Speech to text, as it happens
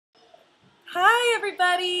Hi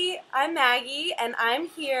everybody, I'm Maggie and I'm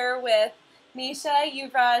here with Nisha,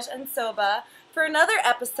 Yuvraj, and Soba for another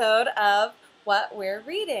episode of What We're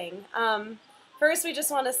Reading. First, we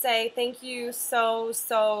just want to say thank you so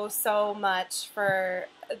much for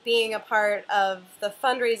being a part of the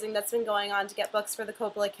fundraising that's been going on to get books for the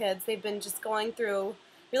Coppola kids. They've been just going through,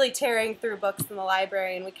 really tearing through books in the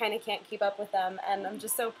library, and we kind of can't keep up with them, and I'm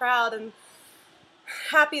just so proud and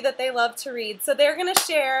happy that they love to read. So they're going to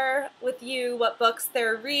share with you what books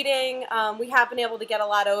they're reading. We have been able to get a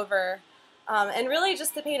lot over. And really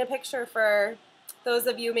just to paint a picture for those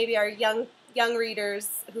of you, maybe our young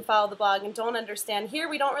readers who follow the blog and don't understand. Here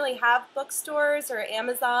we don't really have bookstores or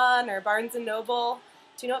Amazon or Barnes & Noble.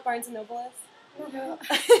 Do you know what Barnes & Noble is? No.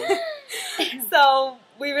 So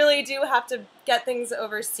we really do have to get things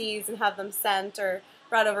overseas and have them sent or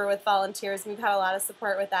brought over with volunteers. We've had a lot of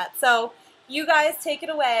support with that. So you guys take it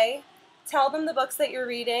away. Tell them the books that you're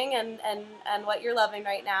reading and what you're loving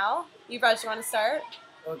right now. Yuvraj, you want to start?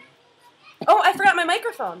 Okay. Oh, I forgot my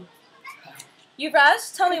microphone.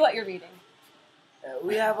 Yuvraj, tell me what you're reading.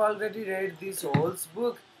 We have already read this whole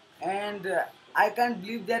book, and I can't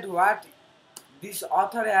believe that what this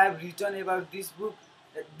author have written about this book.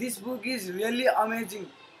 This book is really amazing.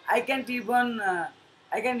 I can't even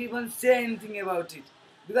say anything about it,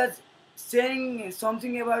 because saying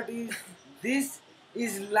something about this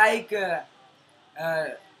is like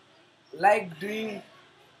doing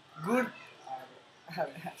good.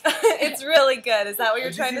 It's really good. Is that what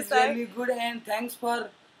you're trying to This is say? really good, and thanks for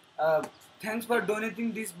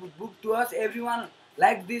donating this book to us. Everyone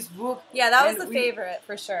liked this book. Yeah, that was and the favorite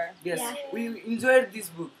for sure. Yes, Yeah. we enjoyed this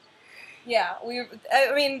book. Yeah,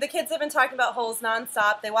 I mean, the kids have been talking about Holes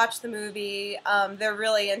nonstop. They watched the movie. They're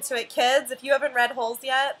really into it. Kids, if you haven't read Holes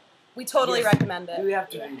yet, we totally Yes, recommend it. You have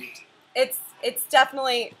to read it. It's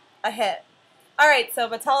definitely a hit. All right, so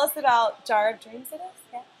but tell us about Jar of Dreams. It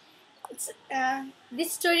is. Yeah.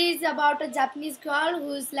 This story is about a Japanese girl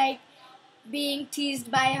who's like being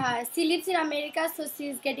teased by her. She lives in America, so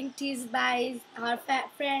she's getting teased by her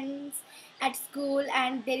friends at school,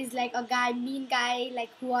 and there is like a guy, mean guy, like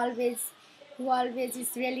who always is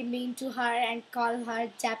really mean to her and call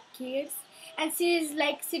her Jap kids. And she is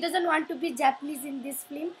like she doesn't want to be Japanese in this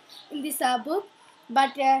film, in this book.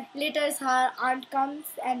 But later her aunt comes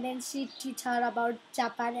and then she teach her about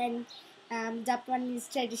Japan and Japanese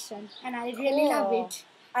tradition, and I really love Cool. it.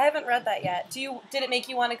 I haven't read that yet. Did it make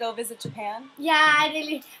you want to go visit Japan? Yeah, I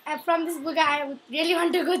really from this book I would really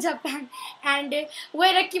want to go Japan and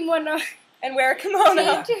wear a kimono. And wear a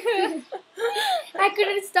kimono. I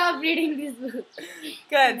couldn't stop reading this book.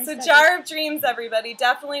 Good. So Jar of Dreams, everybody,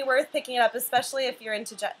 definitely worth picking it up, especially if you're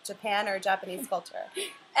into Japan or Japanese culture.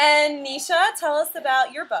 And Nisha, tell us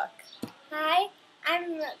about your book. Hi,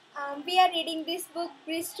 we are reading this book,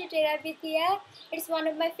 Bridge to Terabithia. It's one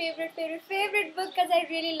of my favorite book because I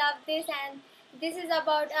really love this, and this is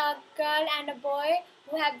about a girl and a boy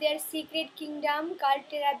who have their secret kingdom called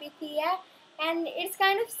Terabithia, and it's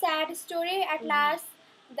kind of sad story. At last,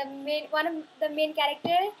 one of the main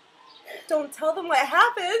character. Don't tell them what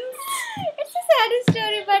happens. It's a sad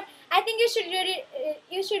story, but I think you should read it.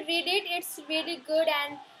 You should read it. It's really good,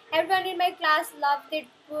 and everyone in my class loved the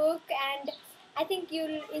book, and I think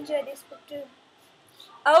you'll enjoy this book too.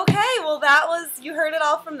 Okay, well you heard it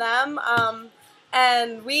all from them.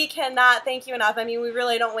 And we cannot thank you enough. I mean, we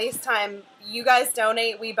really don't waste time. You guys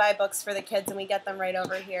donate, we buy books for the kids, and we get them right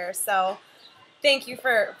over here. So thank you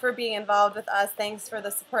for being involved with us. Thanks for the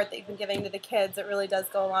support that you've been giving to the kids. It really does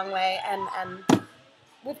go a long way. And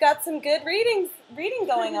we've got some good reading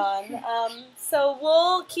going on. So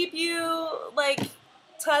we'll keep you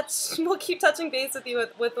we'll keep touching base with you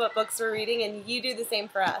with what books we're reading, and you do the same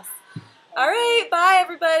for us. All right, bye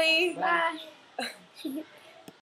everybody. Bye.